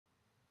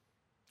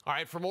All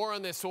right, for more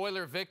on this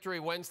Oiler victory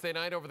Wednesday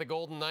night over the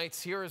Golden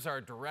Knights, here is our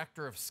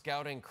Director of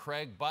Scouting,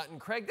 Craig Button.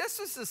 Craig, this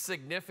is a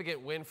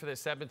significant win for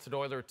this Edmonton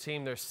Oiler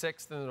team. They're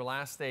sixth in their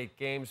last 8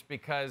 games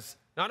because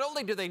not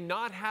only do they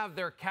not have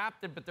their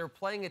captain, but they're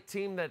playing a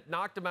team that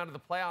knocked them out of the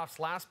playoffs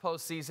last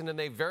postseason, and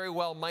they very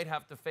well might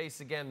have to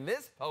face again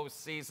this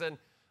postseason.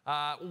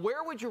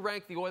 Where would you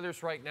rank the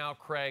Oilers right now,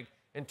 Craig,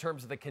 in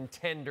terms of the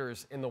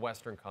contenders in the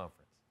Western Conference?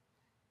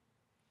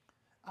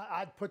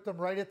 I'd put them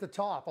right at the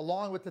top,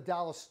 along with the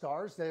Dallas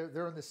Stars.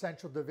 They're in the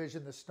Central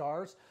Division, the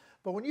Stars.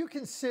 But when you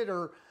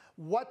consider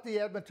what the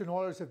Edmonton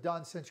Oilers have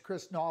done since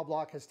Chris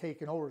Knoblauch has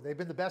taken over, they've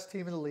been the best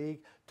team in the league.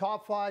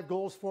 Top 5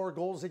 goals for,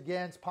 goals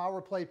against, power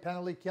play,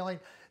 penalty killing.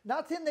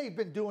 Nothing they've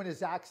been doing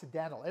is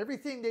accidental.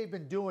 Everything they've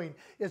been doing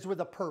is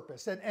with a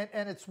purpose. And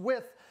it's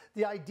with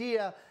the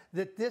idea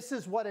that this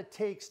is what it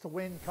takes to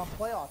win come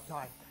playoff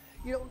time.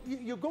 You know,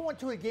 you go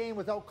into a game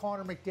without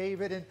Connor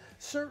McDavid, and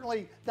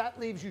certainly that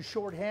leaves you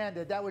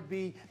shorthanded. That would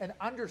be an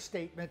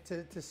understatement,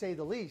 to say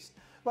the least.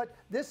 But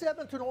this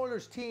Edmonton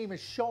Oilers team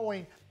is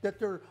showing that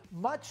they're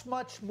much,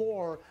 much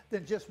more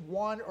than just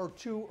 1 or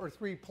 2 or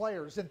 3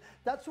 players. And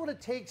that's what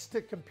it takes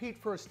to compete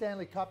for a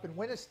Stanley Cup and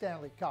win a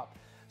Stanley Cup.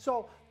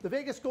 So the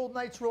Vegas Golden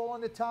Knights roll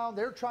into town.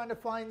 They're trying to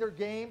find their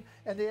game,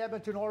 and the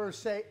Edmonton Oilers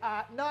say,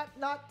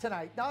 not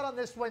tonight, not on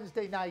this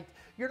Wednesday night.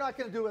 You're not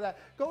going to do that.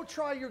 Go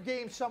try your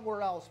game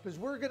somewhere else, because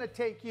we're going to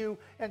take you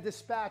and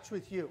dispatch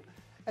with you.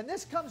 And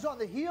this comes on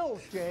the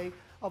heels, Jay,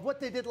 of what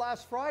they did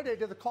last Friday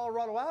to the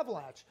Colorado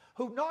Avalanche,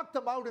 who knocked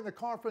them out in the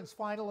conference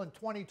final in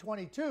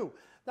 2022.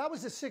 That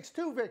was a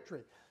 6-2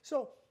 victory.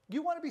 So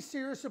you want to be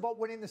serious about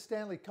winning the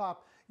Stanley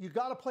Cup, you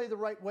got to play the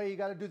right way. You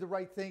got to do the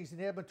right things. And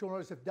the Edmonton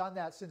Oilers have done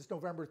that since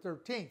November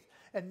 13th.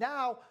 And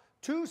now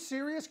 2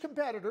 serious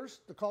competitors,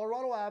 the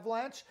Colorado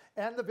Avalanche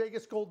and the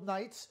Vegas Golden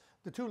Knights,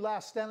 the 2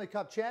 last Stanley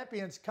Cup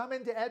champions, come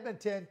into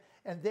Edmonton,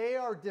 and they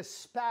are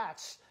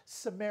dispatched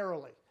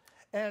summarily.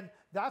 And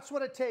that's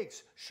what it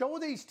takes. Show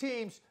these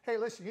teams, hey,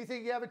 listen, you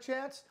think you have a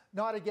chance?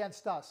 Not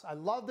against us. I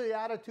love the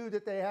attitude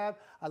that they have.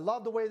 I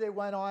love the way they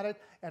went on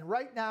it. And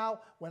right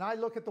now, when I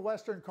look at the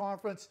Western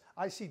Conference,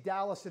 I see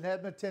Dallas and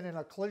Edmonton in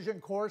a collision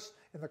course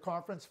in the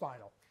conference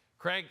final.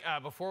 Craig,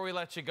 before we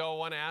let you go, I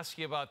want to ask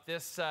you about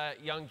this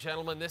young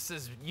gentleman. This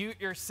is you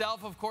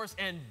yourself, of course,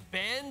 and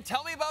Ben.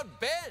 Tell me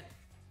about Ben.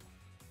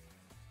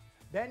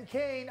 Ben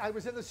Kane. I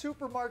was in the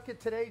supermarket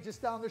today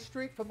just down the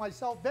street from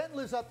myself. Ben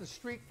lives up the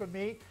street from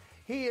me.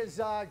 He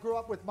grew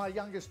up with my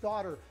youngest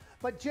daughter.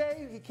 But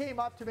Jay, he came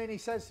up to me and he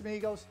says to me, he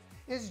goes,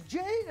 is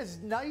Jay as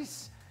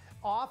nice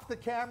off the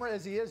camera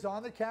as he is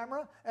on the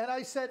camera? And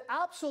I said,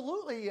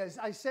 absolutely he is.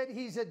 I said,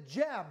 he's a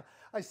gem.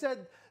 I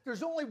said,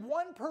 there's only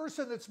one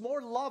person that's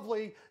more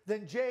lovely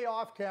than Jay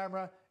off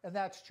camera, and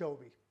that's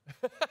Chobi.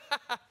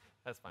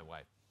 That's my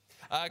wife.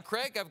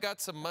 Craig, I've got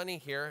some money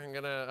here. I'm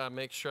going to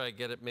make sure I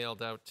get it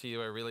mailed out to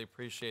you. I really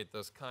appreciate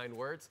those kind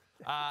words.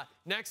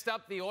 Next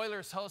up, the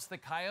Oilers host the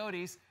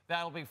Coyotes.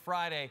 That'll be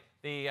Friday.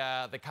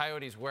 The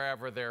Coyotes,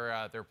 wherever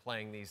they're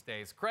playing these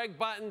days. Craig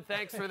Button,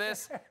 thanks for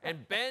this.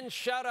 And Ben,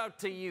 shout out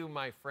to you,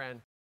 my friend.